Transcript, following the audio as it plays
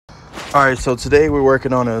All right, so today we're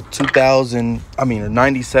working on a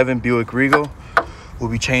 97 Buick Regal. We'll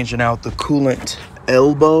be changing out the coolant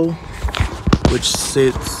elbow, which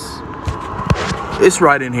it's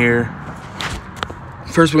right in here.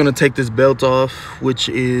 First, we're gonna take this belt off, which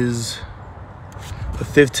is a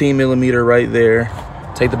 15 millimeter right there.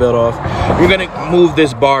 Take the belt off. We're gonna move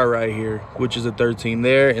this bar right here, which is a 13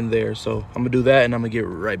 there and there. So I'm gonna do that and I'm gonna get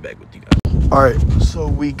right back with you guys. All right, so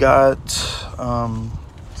we got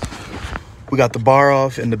the bar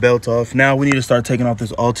off and the belt off. Now we need to start taking off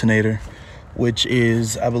this alternator, which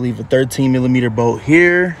is, I believe, a 13 millimeter bolt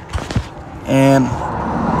here. And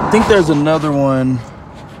I think there's another one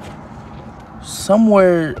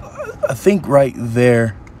somewhere, I think right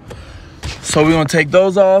there. So we're gonna take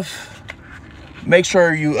those off. Make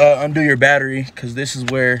sure you undo your battery, because this is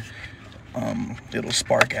where it'll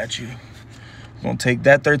spark at you. We're gonna take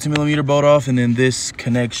that 13 millimeter bolt off, and then this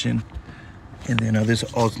connection, and then this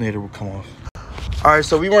alternator will come off. All right,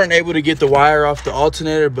 so we weren't able to get the wire off the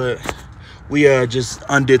alternator, but we just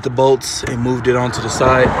undid the bolts and moved it onto the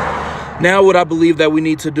side. Now what I believe that we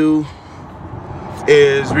need to do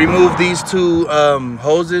is remove these two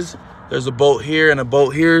hoses. There's a bolt here and a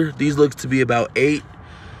bolt here. These look to be about 8.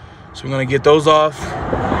 So we're gonna get those off,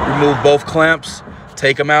 remove both clamps,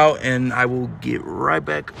 take them out, and I will get right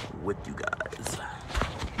back with you guys.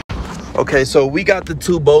 Okay, so we got the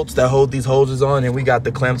 2 bolts that hold these hoses on, and we got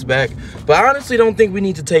the clamps back, but I honestly don't think we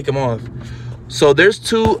need to take them off. So there's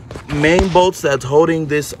 2 main bolts that's holding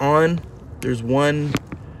this on. There's one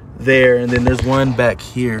there, and then there's one back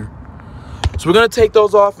here. So we're gonna take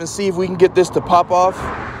those off and see if we can get this to pop off,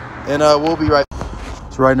 and we'll be right.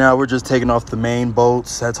 So right now we're just taking off the main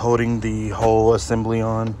bolts that's holding the whole assembly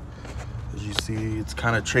on. As you see, it's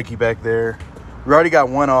kind of tricky back there. We already got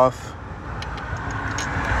one off.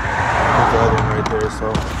 There's the other one right there.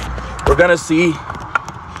 So we're gonna see.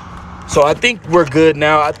 So I think we're good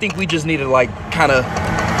now. I think we just need to like kind of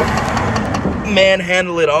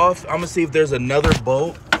manhandle it off. I'm gonna see if there's another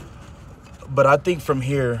bolt, but I think from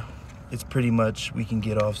here it's pretty much we can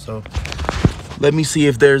get off. So let me see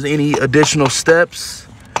if there's any additional steps,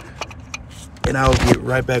 and I'll get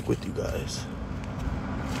right back with you guys.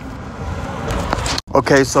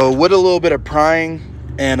 Okay, so with a little bit of prying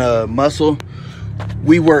and muscle,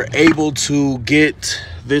 we were able to get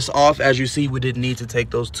this off. As you see, we didn't need to take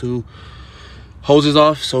those 2 hoses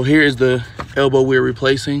off. So here is the elbow we're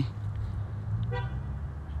replacing.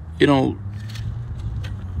 It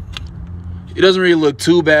doesn't really look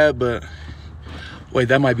too bad, but wait,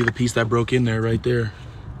 that might be the piece that broke in there right there,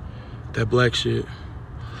 that black shit.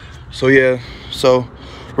 So yeah, so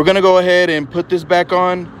we're gonna go ahead and put this back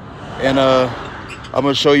on, and I'm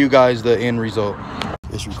gonna show you guys the end result.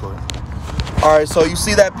 It's recording. All right, so you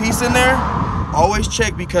see that piece in there? Always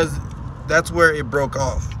check, because that's where it broke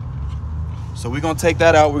off. So we're gonna take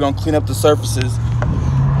that out. We're gonna clean up the surfaces.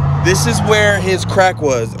 This is where his crack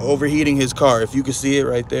was, overheating his car. If you can see it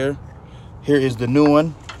right there. Here is the new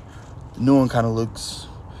one. The new one kind of looks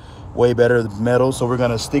way better, the metal. So we're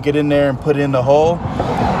gonna stick it in there and put it in the hole.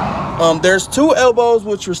 There's 2 elbows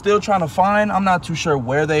which we're still trying to find. I'm not too sure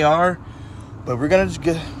where they are, but we're gonna just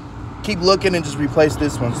keep looking and just replace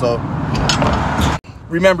this one. So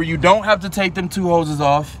remember, you don't have to take them 2 hoses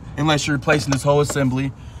off unless you're replacing this whole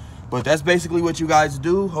assembly. But that's basically what you guys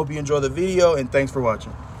do. Hope you enjoy the video, and thanks for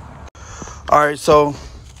watching. All right, so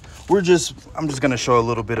I'm just gonna show a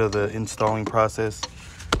little bit of the installing process.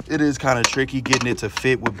 It is kind of tricky getting it to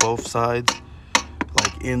fit with both sides,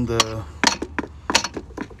 like in the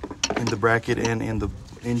bracket and in the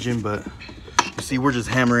engine. But you see, we're just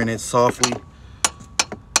hammering it softly.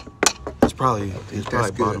 It's probably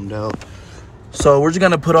bottomed out. So we're just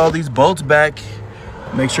gonna put all these bolts back.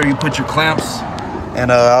 Make sure you put your clamps,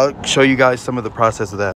 and I'll show you guys some of the process of that.